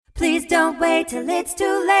Please don't wait till it's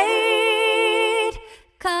too late.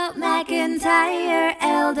 Call McIntyre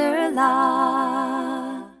Elder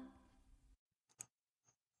Law.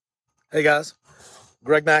 Hey guys,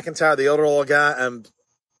 Greg McIntyre, the Elder Law guy. I'm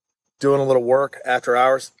doing a little work after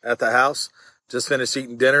hours at the house. Just finished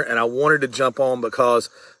eating dinner, and I wanted to jump on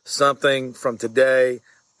because something from today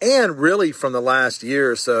and really from the last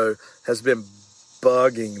year or so has been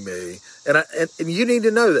bugging me. And you need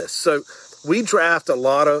to know this. So we draft a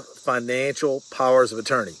lot of financial powers of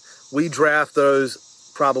attorney. We draft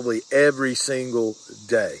those probably every single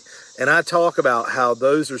day. And I talk about how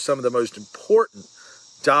those are some of the most important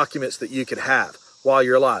documents that you could have while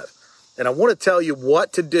you're alive. And I want to tell you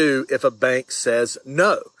what to do if a bank says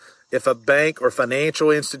no. If a bank or financial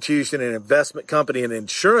institution, an investment company, an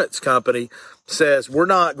insurance company says, we're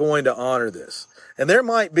not going to honor this. And there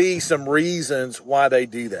might be some reasons why they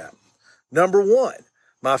do that. Number one,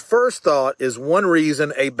 my first thought is one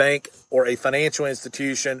reason a bank or a financial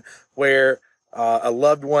institution where a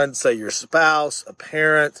loved one, say your spouse, a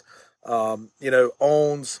parent,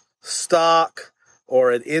 owns stock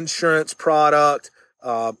or an insurance product,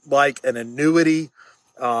 like an annuity,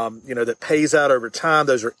 that pays out over time.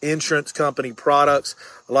 Those are insurance company products.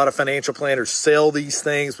 A lot of financial planners sell these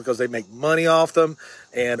things because they make money off them.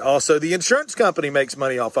 And also the insurance company makes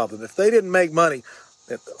money off of them. If they didn't make money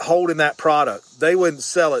holding that product, they wouldn't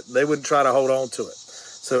sell it. They wouldn't try to hold on to it.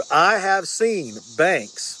 So I have seen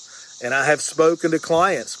banks, and I have spoken to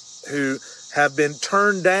clients who have been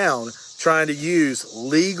turned down trying to use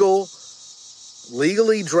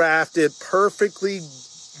legally drafted, perfectly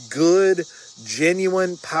good,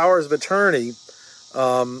 genuine powers of attorney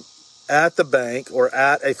at the bank or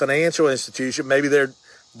at a financial institution. Maybe they're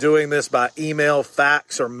doing this by email,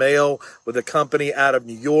 fax, or mail with a company out of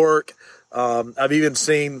New York. I've even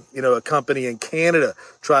seen, a company in Canada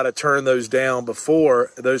try to turn those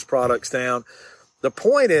products down. The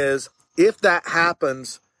point is, if that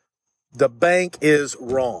happens, the bank is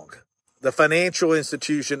wrong. The financial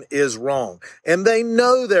institution is wrong, and they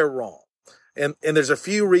know they're wrong. And there's a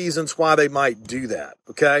few reasons why they might do that,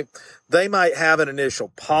 okay? They might have an initial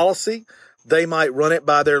policy. They might run it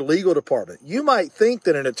by their legal department. You might think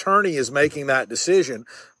that an attorney is making that decision,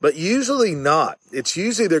 but usually not. It's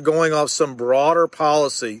usually they're going off some broader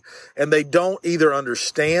policy, and they don't either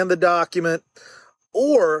understand the document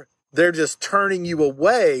or they're just turning you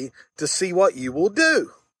away to see what you will do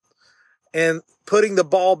and putting the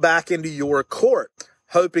ball back into your court,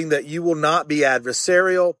 hoping that you will not be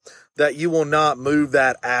adversarial, that you will not move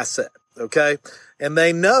that asset, okay? And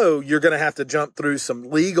they know you're going to have to jump through some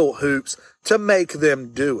legal hoops to make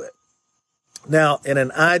them do it. Now, in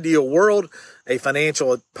an ideal world, a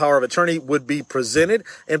financial power of attorney would be presented.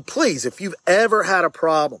 And please, if you've ever had a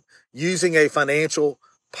problem using a financial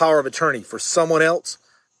power of attorney for someone else,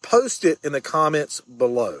 post it in the comments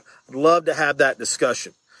below. I'd love to have that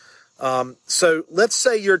discussion. So let's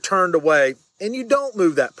say you're turned away and you don't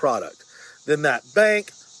move that product. Then that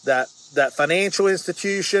bank, that financial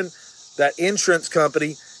institution, that insurance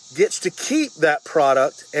company gets to keep that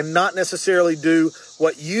product and not necessarily do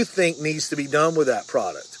what you think needs to be done with that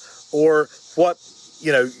product or what,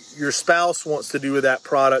 your spouse wants to do with that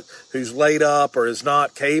product who's laid up or is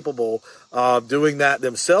not capable of doing that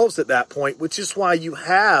themselves at that point, which is why you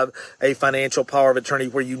have a financial power of attorney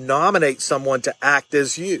where you nominate someone to act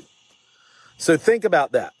as you. So think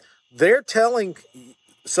about that. They're telling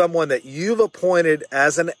someone that you've appointed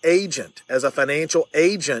as an agent, as a financial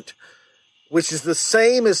agent, which is the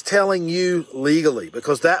same as telling you legally,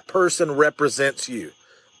 because that person represents you.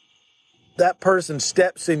 That person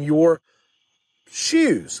steps in your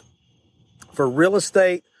shoes for real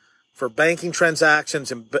estate, for banking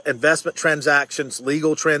transactions, investment transactions,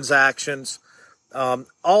 legal transactions,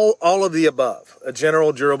 all of the above. A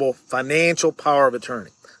general, durable financial power of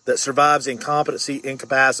attorney that survives incompetency,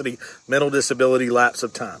 incapacity, mental disability, lapse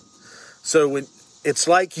of time. So when it's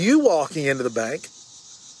like you walking into the bank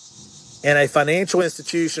and a financial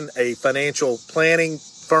institution, a financial planning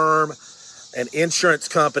firm, an insurance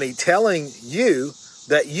company telling you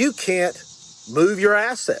that you can't move your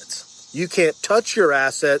assets. You can't touch your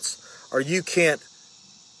assets or you can't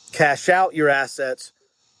cash out your assets.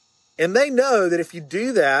 And they know that if you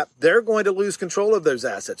do that, they're going to lose control of those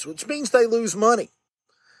assets, which means they lose money.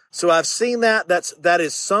 So I've seen that. That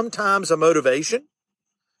is sometimes a motivation,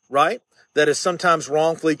 right? That is sometimes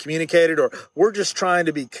wrongfully communicated, or we're just trying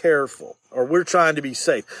to be careful, or we're trying to be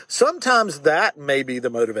safe. Sometimes that may be the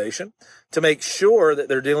motivation to make sure that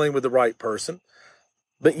they're dealing with the right person,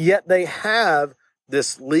 but yet they have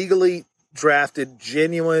this legally drafted,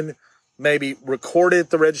 genuine, maybe recorded at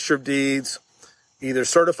the Register of Deeds, either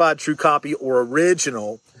certified true copy or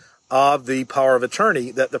original of the power of attorney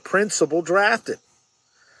that the principal drafted.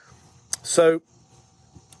 So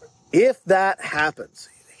if that happens,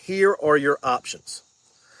 here are your options.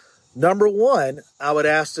 Number one, I would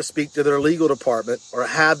ask to speak to their legal department or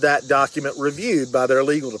have that document reviewed by their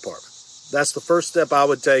legal department. That's the first step I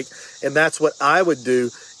would take, and that's what I would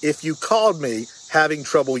do if you called me having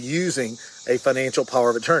trouble using a financial power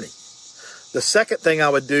of attorney. The second thing I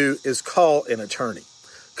would do is call an attorney.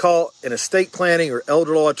 Call an estate planning or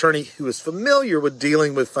elder law attorney who is familiar with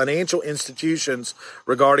dealing with financial institutions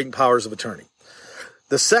regarding powers of attorney.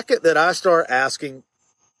 The second that I start asking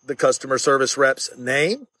the customer service rep's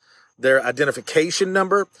name, their identification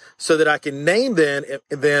number, so that I can name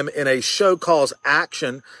them in a show cause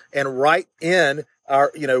action and write in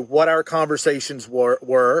our, what our conversations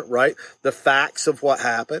were, right? The facts of what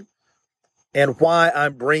happened and why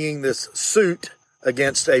I'm bringing this suit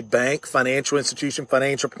against a bank, financial institution,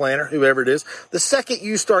 financial planner, whoever it is. The second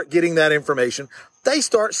you start getting that information, they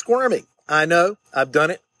start squirming. I know, I've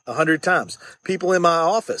done it 100 times. People in my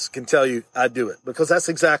office can tell you I do it because that's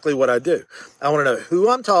exactly what I do. I want to know who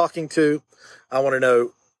I'm talking to. I want to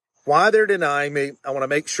know why they're denying me. I want to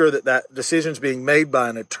make sure that that decision is being made by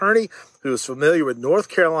an attorney who is familiar with North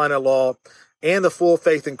Carolina law and the Full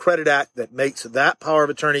Faith and Credit Act that makes that power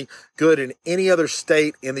of attorney good in any other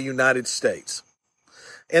state in the United States.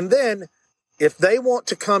 And then if they want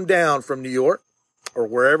to come down from New York or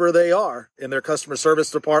wherever they are in their customer service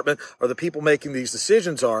department or the people making these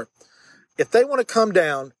decisions are, if they want to come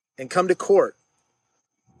down and come to court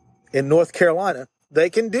in North Carolina, they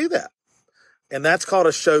can do that. And that's called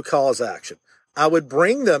a show cause action. I would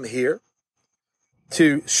bring them here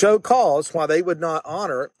to show cause why they would not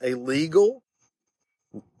honor a legal,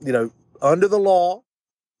 under the law,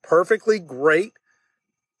 perfectly great,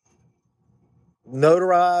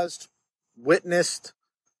 notarized, witnessed,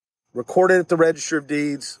 recorded at the Register of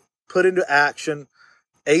Deeds, put into action,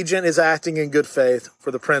 agent is acting in good faith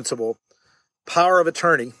for the principal, power of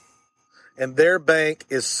attorney, and their bank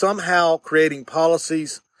is somehow creating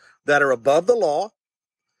policies that are above the law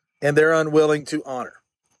and they're unwilling to honor.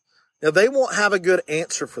 Now, they won't have a good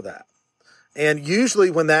answer for that. And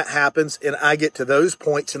usually when that happens and I get to those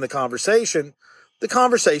points in the conversation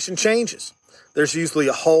changes. There's usually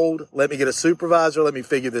a hold, let me get a supervisor, let me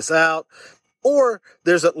figure this out. Or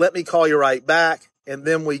there's a let me call you right back, and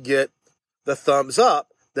then we get the thumbs up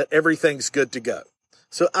that everything's good to go.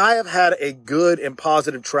 So I have had a good and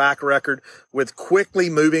positive track record with quickly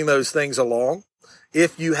moving those things along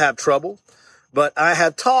if you have trouble. But I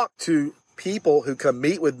have talked to people who come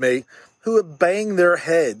meet with me who have banged their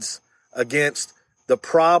heads against the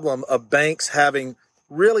problem of banks having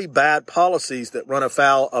really bad policies that run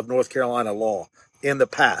afoul of North Carolina law in the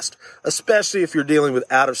past, especially if you're dealing with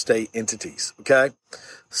out-of-state entities, okay?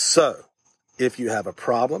 So if you have a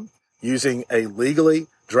problem using a legally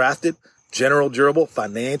drafted, general durable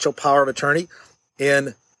financial power of attorney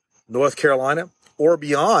in North Carolina or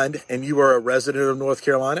beyond, and you are a resident of North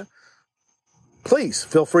Carolina, please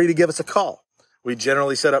feel free to give us a call. We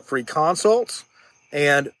generally set up free consults,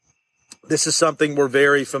 and this is something we're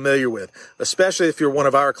very familiar with, especially if you're one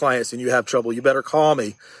of our clients and you have trouble. You better call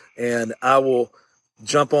me, and I will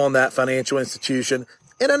jump on that financial institution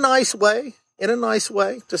in a nice way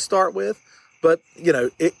to start with. But,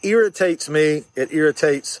 it irritates me. It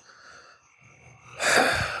irritates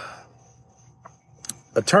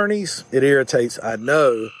attorneys. It irritates, I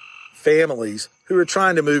know, families who are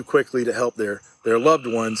trying to move quickly to help their loved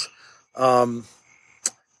ones, and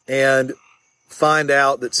find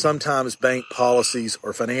out that sometimes bank policies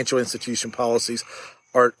or financial institution policies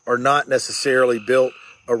are not necessarily built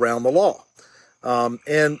around the law.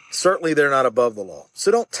 And certainly they're not above the law. So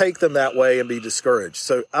don't take them that way and be discouraged.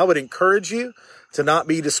 So I would encourage you to not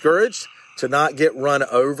be discouraged, to not get run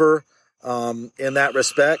over in that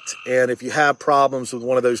respect. And if you have problems with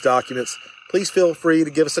one of those documents, please feel free to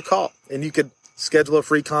give us a call. And you could schedule a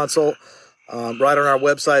free consult right on our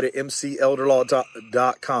website at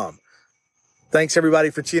mcelderlaw.com. Thanks,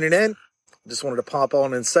 everybody, for tuning in. Just wanted to pop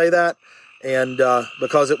on and say that, and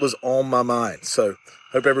because it was on my mind. So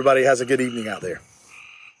hope everybody has a good evening out there.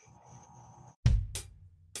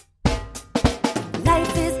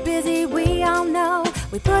 Life is busy, we all know.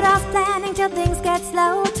 We put off planning till things get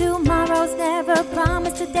slow. Tomorrow's never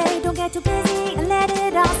promised today. Don't get too busy and let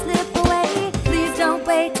it all slip away. Please don't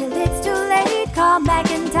wait till it's too late. Call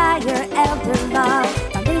McIntyre Elder Law.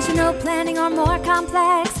 Foundational planning or more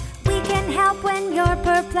complex. We can help when you're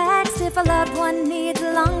perplexed. If a loved one needs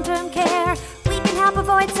long-term care, we can help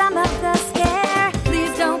avoid some of the scare.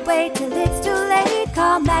 Please don't wait till it's too late.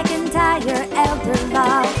 Call McIntyre Elder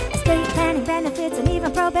Law. Estate planning, benefits, and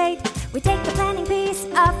even probate. We take the planning piece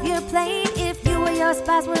off your our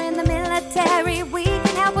spouse, we're in the military. We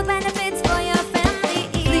can help with benefits